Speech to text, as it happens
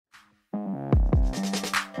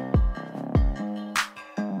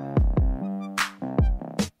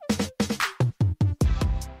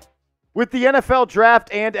With the NFL draft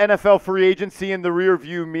and NFL free agency in the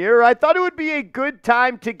rearview mirror, I thought it would be a good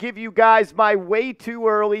time to give you guys my way too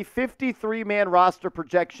early 53-man roster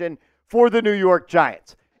projection for the New York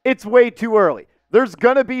Giants. It's way too early. There's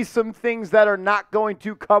going to be some things that are not going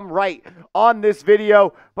to come right on this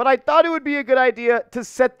video, but I thought it would be a good idea to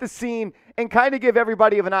set the scene and kind of give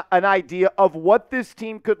everybody an idea of what this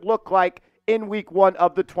team could look like in week 1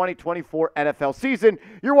 of the 2024 NFL season.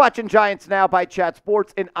 You're watching Giants Now by Chat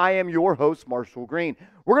Sports, and I am your host, Marshall Green.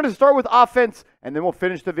 We're going to start with offense, and then we'll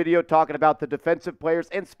finish the video talking about the defensive players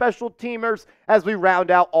and special teamers as we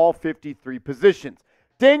round out all 53 positions.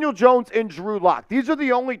 Daniel Jones and Drew Lock. These are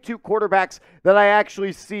the only two quarterbacks that I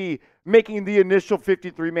actually see making the initial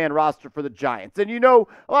 53-man roster for the Giants. And you know,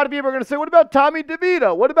 a lot of people are going to say, what about Tommy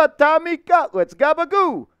DeVito? What about Tommy Cutlets?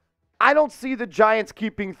 Gabagoo? I don't see the Giants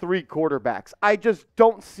keeping 3 quarterbacks. I just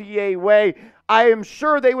don't see a way. I am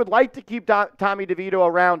sure they would like to keep Tommy DeVito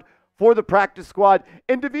around for the practice squad.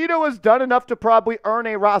 And DeVito has done enough to probably earn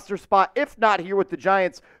a roster spot, if not here with the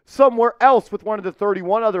Giants, somewhere else with one of the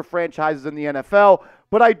 31 other franchises in the NFL.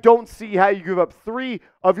 But I don't see how you give up 3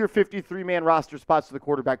 of your 53-man roster spots to the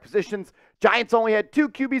quarterback positions. Giants only had 2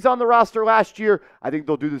 QBs on the roster last year. I think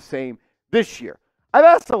they'll do the same this year. I've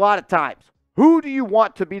asked a lot of times, who do you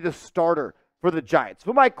want to be the starter for the Giants?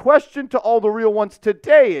 But my question to all the real ones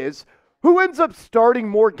today is, who ends up starting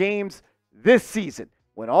more games this season?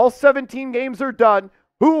 When all 17 games are done,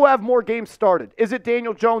 who will have more games started? Is it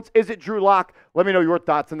Daniel Jones? Is it Drew Lock? Let me know your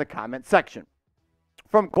thoughts in the comment section.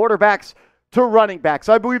 From quarterbacks to running backs,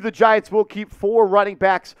 I believe the Giants will keep 4 running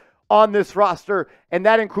backs on this roster, and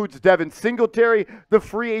that includes Devin Singletary, the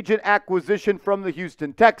free agent acquisition from the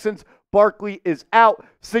Houston Texans. Barkley is out.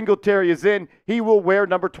 Singletary is in. He will wear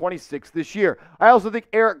number 26 this year. I also think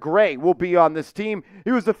Eric Gray will be on this team.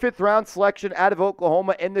 He was the 5th-round selection out of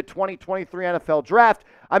Oklahoma in the 2023 NFL Draft.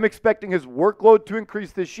 I'm expecting his workload to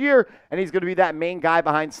increase this year, and he's going to be that main guy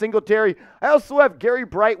behind Singletary. I also have Gary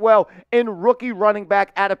Brightwell and rookie running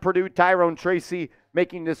back out of Purdue, Tyrone Tracy,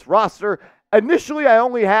 making this roster. Initially, I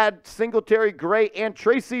only had Singletary, Gray, and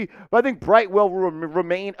Tracy, but I think Brightwell will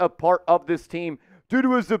remain a part of this team due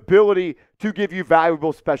to his ability to give you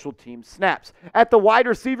valuable special team snaps. At the wide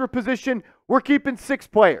receiver position, we're keeping 6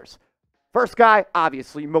 players. First guy,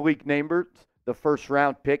 obviously, Malik Nabers, the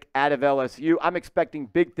 1st-round pick out of LSU. I'm expecting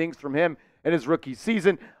big things from him in his rookie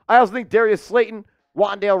season. I also think Darius Slayton,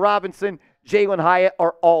 Wan'Dale Robinson, Jalin Hyatt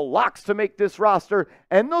are all locks to make this roster,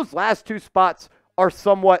 and those last 2 spots are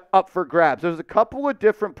somewhat up for grabs. There's a couple of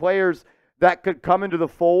different players that could come into the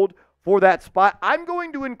fold for that spot. I'm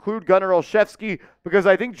going to include Gunnar Olszewski because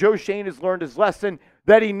I think Joe Schoen has learned his lesson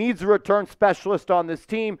that he needs a return specialist on this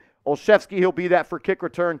team. Olszewski, he'll be that for kick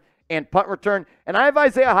return and punt return. And I have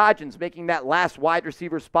Isaiah Hodgins making that last wide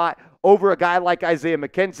receiver spot over a guy like Isaiah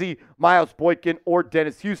McKenzie, Miles Boykin, or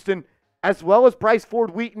Dennis Houston, as well as Bryce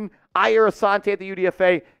Ford-Wheaton, Ira Asante at the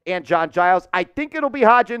UDFA, and John Giles. I think it'll be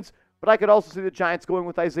Hodgins, but I could also see the Giants going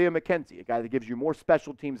with Isaiah McKenzie, a guy that gives you more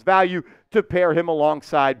special teams value to pair him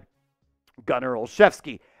alongside Gunnar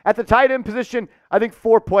Olszewski. At the tight end position, I think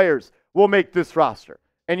 4 players will make this roster.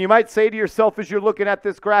 And you might say to yourself as you're looking at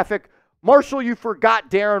this graphic, Marshall, you forgot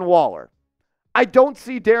Darren Waller. I don't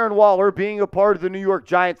see Darren Waller being a part of the New York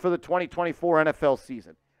Giants for the 2024 NFL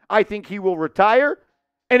season. I think he will retire,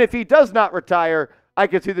 and if he does not retire, I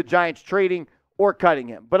could see the Giants trading or cutting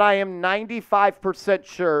him. But I am 95%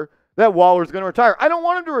 sure that Waller's going to retire. I don't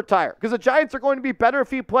want him to retire because the Giants are going to be better if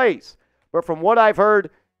he plays. But from what I've heard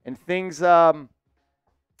and things that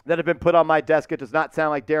have been put on my desk, it does not sound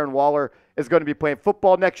like Darren Waller is going to be playing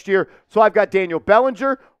football next year. So I've got Daniel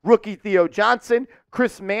Bellinger, rookie Theo Johnson,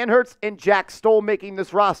 Chris Manhertz, and Jack Stoll making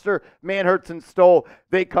this roster. Manhertz and Stoll,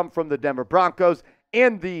 they come from the Denver Broncos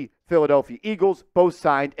and the Philadelphia Eagles, both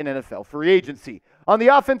signed in NFL free agency. On the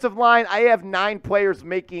offensive line, I have 9 players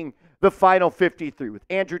making the final 53, with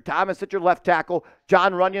Andrew Thomas at your left tackle,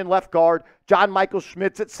 John Runyon left guard, John Michael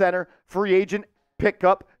Schmitz at center, free agent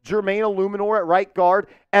pickup, Jermaine Illuminor at right guard,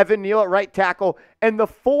 Evan Neal at right tackle, and the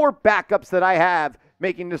 4 backups that I have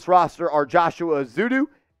making this roster are Joshua Azudu,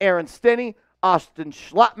 Aaron Stinney, Austin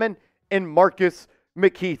Schlottman, and Marcus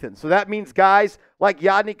McKeithen. So that means guys like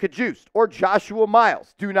Yadni Kajust or Joshua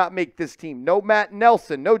Miles do not make this team. No Matt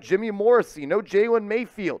Nelson, no Jimmy Morrissey, no Jalen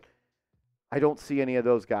Mayfield. I don't see any of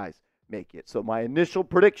those guys make it. So my initial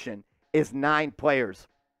prediction is 9 players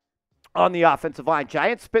on the offensive line.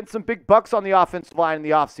 Giants spent some big bucks on the offensive line in the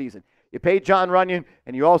offseason. You pay John Runyon,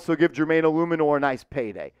 and you also give Jermaine Illuminor a nice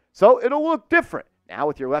payday. So it'll look different. Now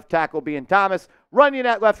with your left tackle being Thomas, Runyon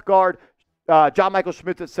at left guard, John Michael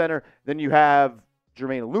Schmitz at center, then you have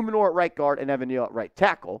Jermaine Illuminor at right guard and Evan Neal at right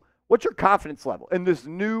tackle. What's your confidence level in this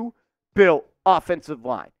new built offensive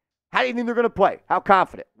line. How do you think they're going to play? How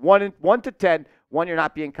confident? 1 to 10. 1, you're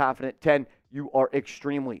not being confident. 10, you are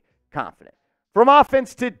extremely confident. From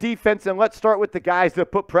offense to defense, and let's start with the guys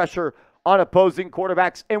that put pressure on opposing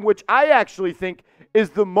quarterbacks, and which I actually think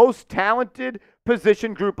is the most talented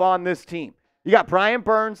position group on this team. You got Brian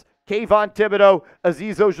Burns, Kayvon Thibodeau,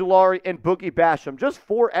 Azeez Ojulari, and Boogie Basham. Just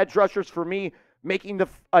 4 edge rushers for me, making the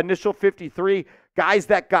initial 53. Guys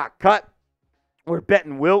that got cut were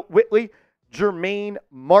Benton Whitley, Jermaine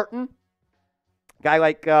Martin, guy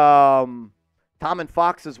like Tom and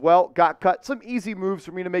Fox as well got cut. Some easy moves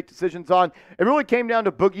for me to make decisions on. It really came down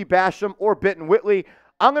to Boogie Basham or Benton Whitley.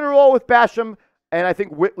 I'm going to roll with Basham, and I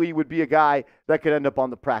think Whitley would be a guy that could end up on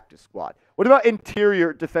the practice squad. What about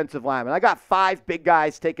interior defensive linemen? I got 5 big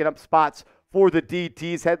guys taking up spots for the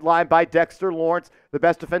DTs, headlined by Dexter Lawrence, the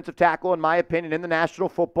best defensive tackle, in my opinion, in the National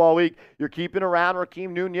Football League. You're keeping around Rakeem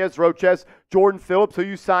Nunez-Roches, Jordan Phillips, who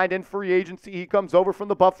you signed in free agency. He comes over from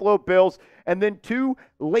the Buffalo Bills. And then 2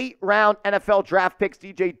 late-round NFL draft picks,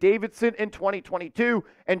 DJ Davidson in 2022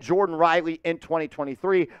 and Jordan Riley in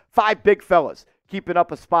 2023. 5 big fellas keeping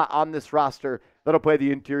up a spot on this roster that'll play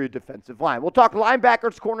the interior defensive line. We'll talk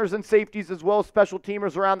linebackers, corners, and safeties, as well as special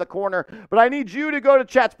teamers around the corner. But I need you to go to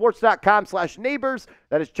chatsports.com/neighbors.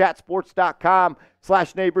 That is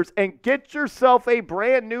chatsports.com/neighbors. And get yourself a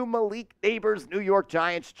brand new Malik Nabers New York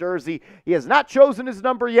Giants jersey. He has not chosen his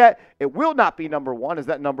number yet. It will not be number 1, as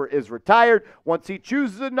that number is retired. Once he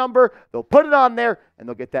chooses a number, they'll put it on there, and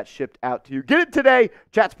they'll get that shipped out to you. Get it today,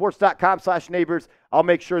 chatsports.com/neighbors. I'll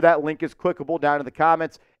make sure that link is clickable down in the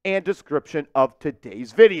comments and description of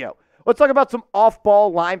today's video. Let's talk about some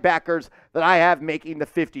off-ball linebackers that I have making the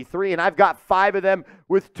 53, and I've got 5 of them,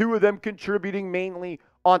 with 2 of them contributing mainly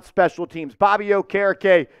on special teams. Bobby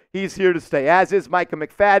Okereke, he's here to stay, as is Micah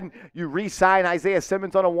McFadden. You re-sign Isaiah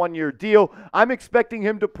Simmons on a 1-year deal. I'm expecting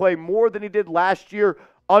him to play more than he did last year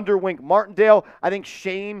under Wink Martindale. I think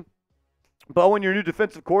Shane Bowen, your new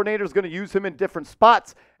defensive coordinator, is going to use him in different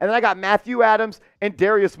spots. And then I got Matthew Adams and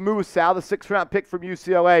Darius Muasau, the 6th-round pick from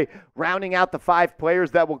UCLA, rounding out the 5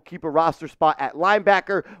 players that will keep a roster spot at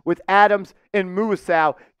linebacker, with Adams and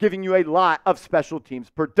Muasau giving you a lot of special teams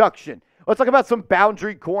production. Let's talk about some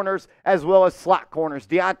boundary corners as well as slot corners.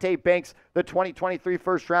 Deonte Banks, the 2023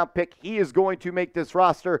 first-round pick, he is going to make this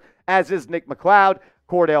roster, as is Nick McLeod,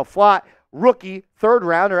 Cordell Flott, rookie, 3rd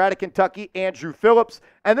rounder out of Kentucky, Andru Phillips.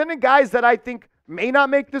 And then the guys that I think may not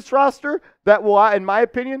make this roster that will, in my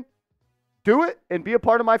opinion, do it and be a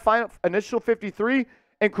part of my initial 53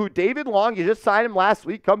 include David Long. You just signed him last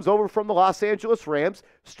week, comes over from the Los Angeles Rams,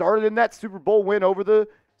 started in that Super Bowl win over the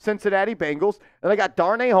Cincinnati Bengals. And I got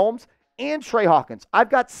Darnay Holmes and Trey Hawkins. I've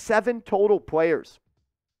got 7 total players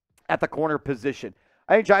at the corner position.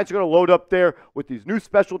 I think Giants are going to load up there with these new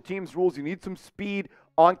special teams rules. You need some speed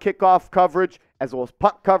on kickoff coverage as well as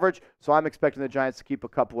punt coverage. So I'm expecting the Giants to keep a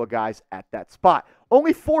couple of guys at that spot.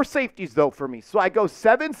 Only 4 safeties, though, for me. So I go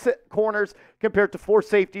 7 corners compared to 4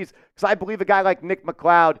 safeties, because I believe a guy like Nick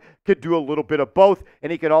McLeod could do a little bit of both,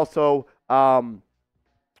 and he could also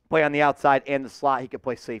play on the outside and the slot. He could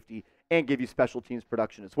play safety and give you special teams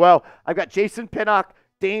production as well. I've got Jason Pinnock,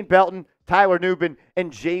 Dane Belton, Tyler Nubin,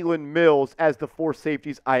 and Jalen Mills as the 4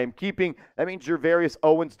 safeties I am keeping. That means Jervarius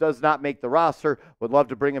Owens does not make the roster. Would love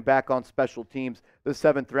to bring him back on special teams. The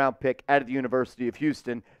 7th-round pick out of the University of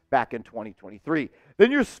Houston back in 2023.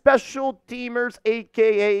 Then your special teamers,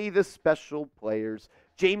 a.k.a. the special players.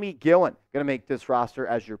 Jamie Gillen going to make this roster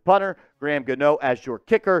as your punter. Graham Gano as your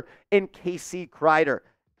kicker. And Casey Kreider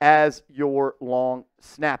as your long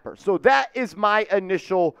snapper. So that is my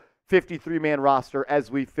initial 53-man roster as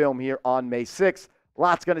we film here on May 6th.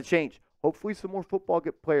 Lots going to change. Hopefully some more football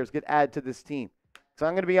players get added to this team. So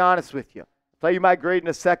I'm going to be honest with you. I'll tell you my grade in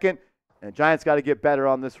a second. And the Giants got to get better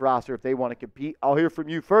on this roster if they want to compete. I'll hear from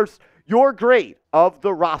you first. Your grade of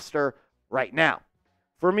the roster right now.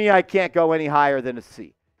 For me, I can't go any higher than a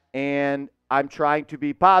C. And I'm trying to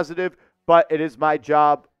be positive, but it is my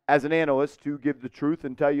job as an analyst to give the truth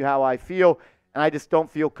and tell you how I feel. And I just don't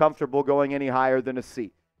feel comfortable going any higher than a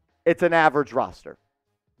C. It's an average roster.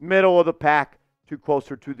 Middle of the pack to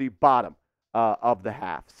closer to the bottom of the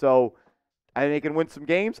half. So I think they can win some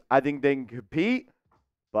games. I think they can compete,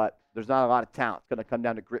 but there's not a lot of talent. It's going to come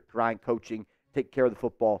down to grit, grind, coaching, take care of the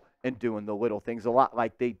football, and doing the little things, a lot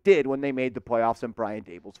like they did when they made the playoffs in Brian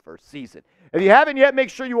Dable's first season. If you haven't yet,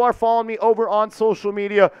 make sure you are following me over on social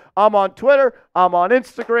media. I'm on Twitter. I'm on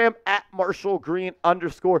Instagram at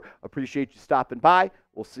 @MarshallGreen_. Appreciate you stopping by.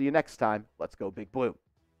 We'll see you next time. Let's go Big Blue.